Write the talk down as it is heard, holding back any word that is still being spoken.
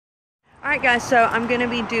Alright guys, so I'm going to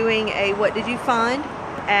be doing a what did you find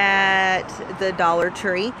at the Dollar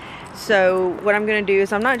Tree. So what I'm going to do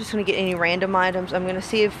is I'm not just going to get any random items. I'm going to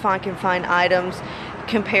see if I can find items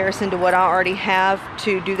comparison to what I already have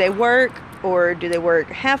to do they work or do they work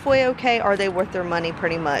halfway okay, or are they worth their money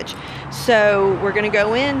pretty much. So we're going to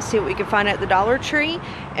go in, see what we can find at the Dollar Tree,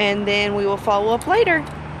 and then we will follow up later.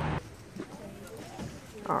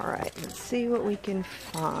 Alright, let's see what we can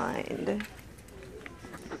find.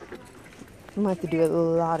 I'm going to have to do a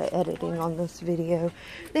lot of editing on this video.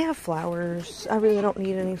 They have flowers. I really don't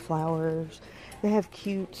need any flowers. They have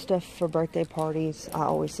cute stuff for birthday parties. I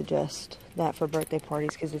always suggest that for birthday parties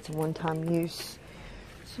because it's a one-time use.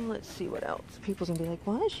 So let's see what else. People's going to be like,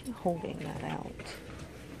 why is she holding that out?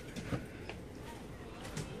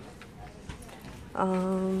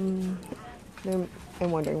 I'm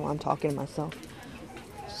wondering why I'm talking to myself.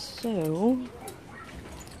 So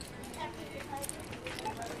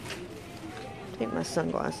take my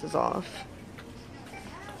sunglasses off.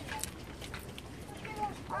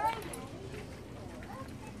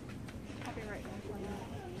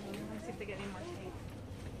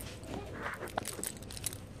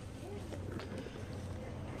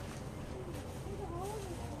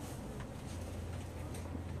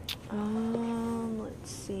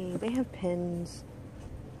 Let's see. They have pens.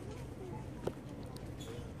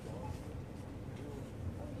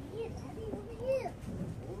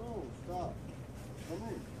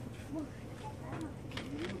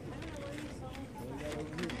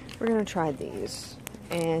 We're going to try these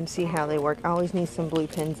and see how they work. I always need some blue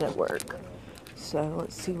pens at work. So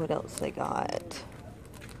let's see what else they got.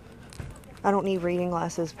 I don't need reading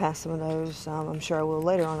glasses past some of those. I'm sure I will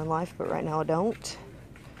later on in life, but right now I don't.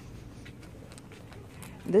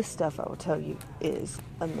 This stuff, I will tell you, is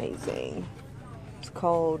amazing. It's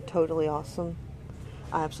called Totally Awesome.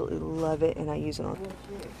 I absolutely love it, and I use it on...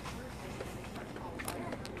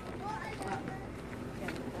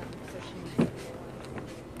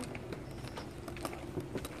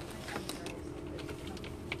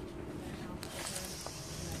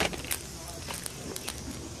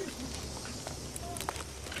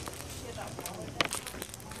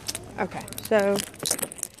 Okay, so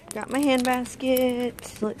got my hand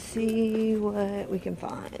basket. Let's see what we can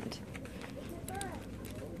find.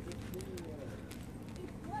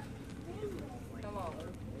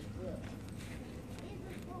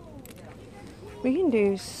 We can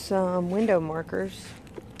do some window markers.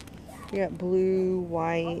 We got blue,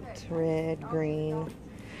 white, red, green.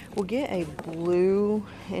 We'll get a blue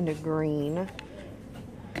and a green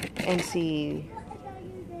and see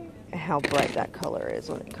how bright that color is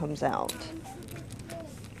when it comes out.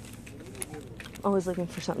 Always looking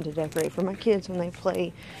for something to decorate for my kids when they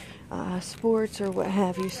play sports or what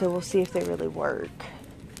have you, so we'll see if they really work.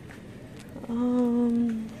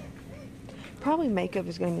 Probably makeup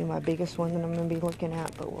is going to be my biggest one that I'm going to be looking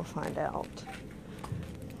at, but we'll find out.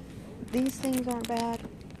 These things aren't bad.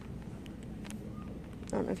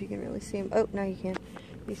 I don't know if you can really see them. Oh, now you can.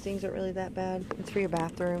 These things aren't really that bad. It's for your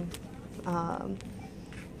bathroom.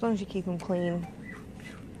 As long as you keep them clean,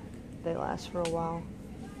 they last for a while.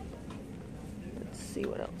 Let's see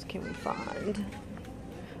what else can we find.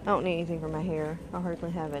 I don't need anything for my hair. I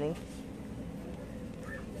hardly have any.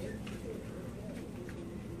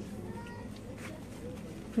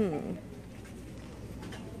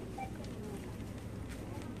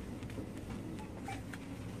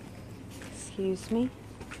 Excuse me.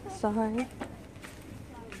 Sorry.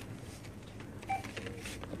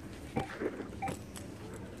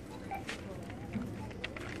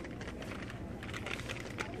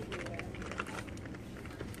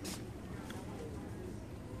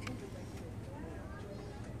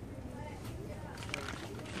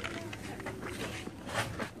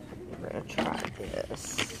 We're gonna try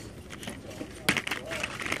this.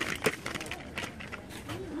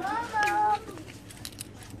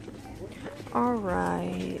 All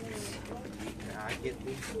right. Can I get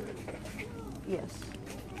these? Yes.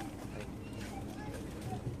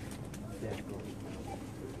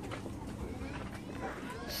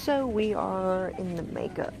 So we are in the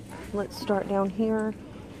makeup. Let's start down here.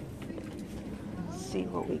 See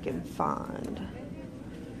what we can find.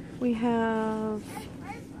 We have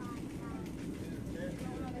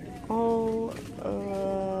all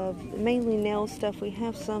mainly nail stuff. We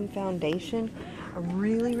have some foundation. I'm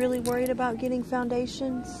really worried about getting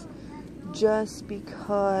foundations just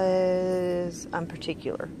because I'm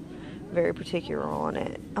particular. Very particular on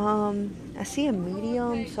it. I see a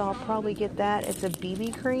medium, so I'll probably get that. It's a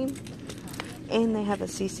BB cream, and they have a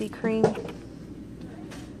CC cream.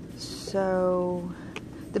 So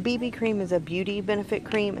The BB cream is a beauty benefit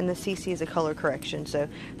cream, and the CC is a color correction. So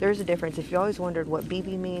there's a difference. If you always wondered what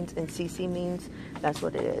BB means and CC means, that's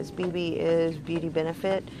what it is. BB is beauty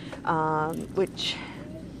benefit, which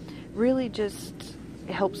really just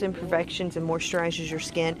helps imperfections and moisturizes your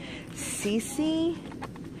skin. CC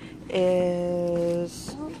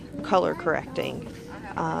is color correcting.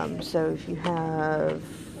 So if you have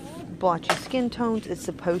blotchy skin tones, it's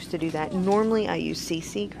supposed to do that. Normally I use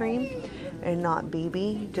CC cream and not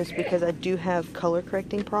BB, just because I do have color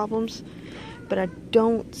correcting problems. But I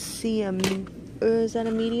don't see a, is that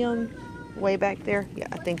a medium? Way back there? Yeah,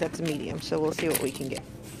 I think that's a medium, so we'll see what we can get.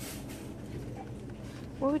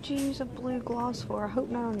 What would you use a blue gloss for? I hope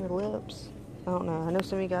not on your lips. I don't know. I know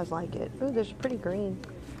some of you guys like it. Oh, there's a pretty green.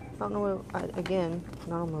 I don't know what, again,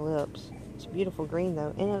 not on my lips. It's a beautiful green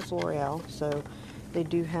though, and it's L'Oreal, so they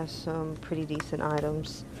do have some pretty decent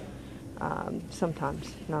items.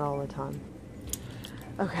 Sometimes, not all the time.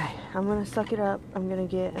 Okay, I'm gonna suck it up. I'm gonna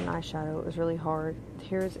get an eyeshadow. It was really hard.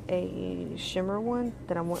 Here's a shimmer one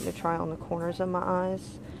that I'm wanting to try on the corners of my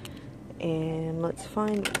eyes. And let's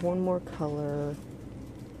find one more color.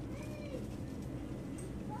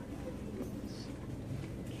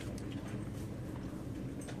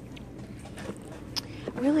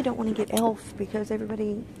 I really don't want to get e.l.f. because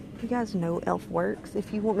everybody, you guys know e.l.f. works.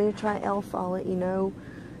 If you want me to try e.l.f., I'll let you know.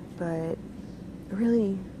 But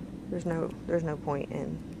really, there's no point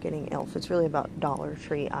in getting e.l.f. It's really about Dollar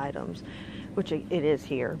Tree items, which it is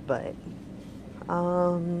here. But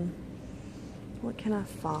what can I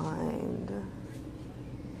find?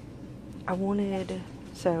 I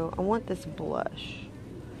want this blush,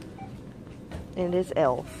 and it is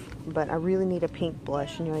e.l.f. But I really need a pink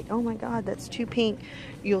blush, and you're like, oh my god, that's too pink.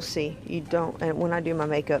 You'll see. You don't, and when I do my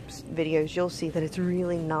makeup videos, you'll see that it's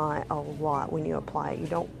really not a lot when you apply it. You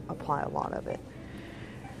don't apply a lot of it.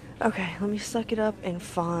 Okay, let me suck it up and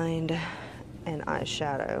find an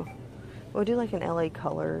eyeshadow. We'll do like an LA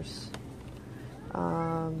Colors.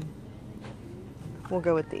 We'll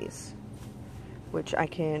go with these, which I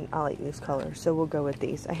like these colors, so we'll go with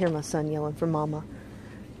these. I hear my son yelling for mama.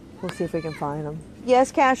 We'll see if we can find them.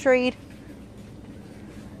 Yes, Cash Reed.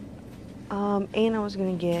 And I was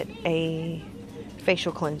going to get a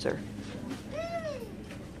facial cleanser.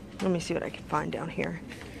 Let me see what I can find down here.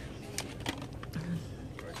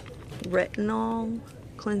 Retinol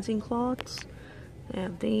cleansing cloths. I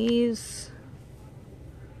have these.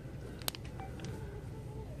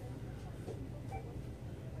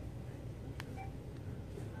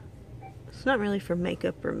 It's not really for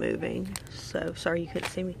makeup removing, so sorry you couldn't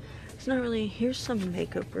see me. It's not really. Here's some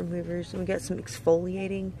makeup removers, and we got some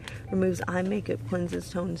exfoliating, removes eye makeup, cleanses,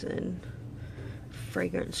 tones, and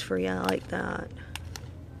fragrance free. I like that.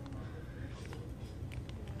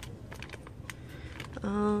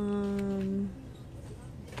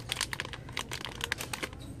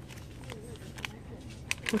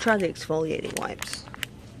 We'll try the exfoliating wipes.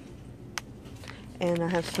 And I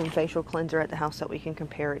have some facial cleanser at the house that we can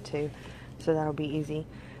compare it to, so that'll be easy.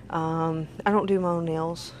 I don't do my own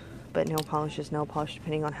nails, but nail polish is nail polish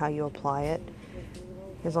depending on how you apply it.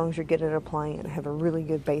 As long as you're good at applying it and have a really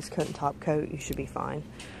good base coat and top coat, you should be fine.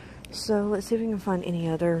 So let's see if we can find any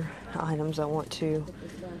other items I want to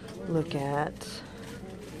look at.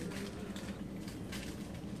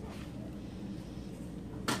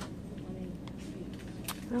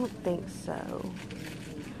 I don't think so.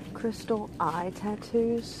 Crystal eye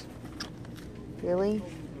tattoos? Really?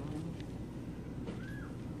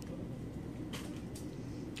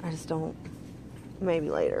 I just don't. Maybe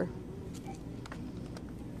later.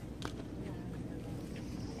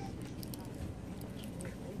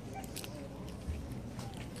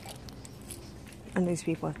 And these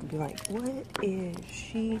people have to be like, what is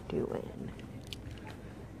she doing?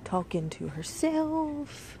 Talking to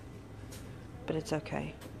herself. But it's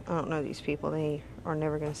okay. I don't know these people. They are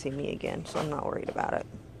never going to see me again, so I'm not worried about it.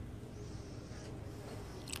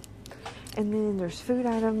 And then there's food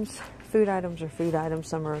items. Food items are food items.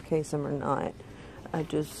 Some are okay, some are not. I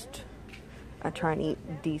try and eat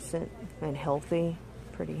decent and healthy.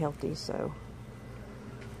 Pretty healthy, so.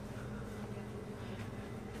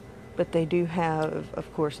 But they do have,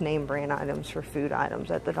 of course, name brand items for food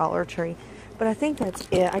items at the Dollar Tree. But I think that's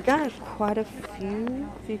it. I got quite a few,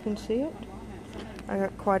 if you can see it. I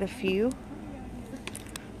got quite a few.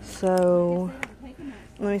 So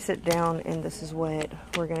let me sit down, and this is what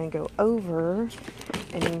we're going to go over.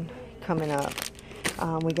 And coming up,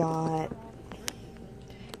 we got,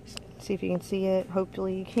 see if you can see it.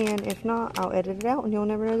 Hopefully you can. If not, I'll edit it out and you'll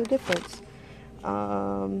never know the difference.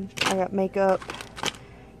 I got makeup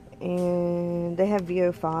And they have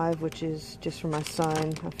VO5, which is just for my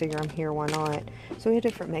son. I figure I'm here, why not? So we have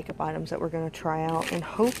different makeup items that we're going to try out, and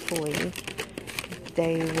hopefully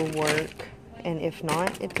they will work. And if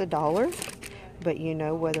not, it's $1, but you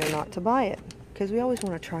know whether or not to buy it, because we always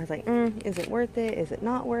want to try, like, is it worth it? Is it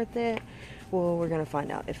not worth it? Well, we're going to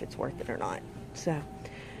find out if it's worth it or not. So,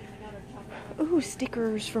 ooh,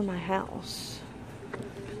 stickers for my house.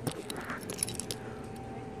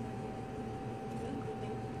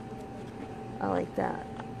 I like that.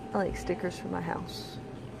 I like stickers for my house.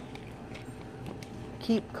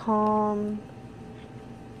 Keep calm,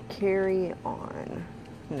 carry on.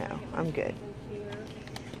 No, I'm good.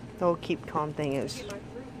 The whole keep calm thing is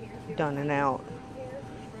done and out.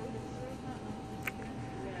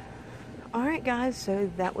 Alright guys,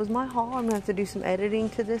 so that was my haul. I'm going to have to do some editing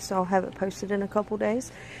to this, so I'll have it posted in a couple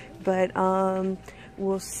days. But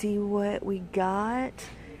we'll see what we got.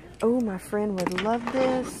 Oh, my friend would love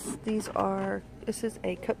this. This is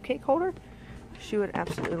a cupcake holder. She would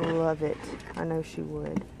absolutely love it. I know she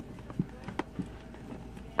would.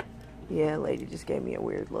 Yeah, lady just gave me a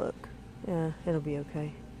weird look. Yeah, it'll be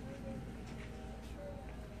okay.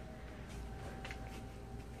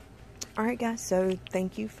 Alright guys, so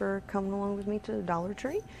thank you for coming along with me to the Dollar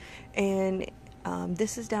Tree. And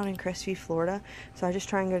this is down in Crestview, Florida. So I just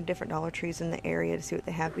try and go to different Dollar Trees in the area to see what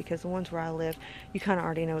they have, because the ones where I live, you kind of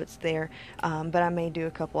already know it's there. But I may do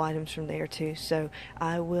a couple items from there too. So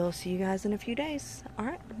I will see you guys in a few days.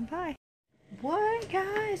 Alright, bye. What,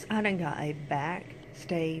 guys? I done got a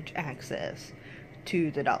backstage access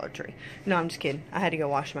to the Dollar Tree. No, I'm just kidding. I had to go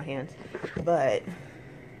wash my hands. But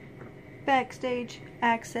backstage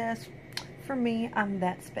access, for me, I'm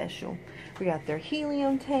that special. We got their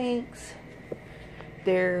helium tanks,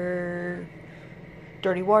 their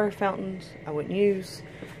dirty water fountains I wouldn't use,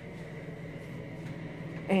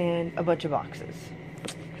 and a bunch of boxes.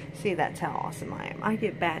 See, that's how awesome I am. I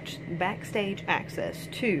get backstage access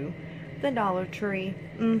to the Dollar Tree.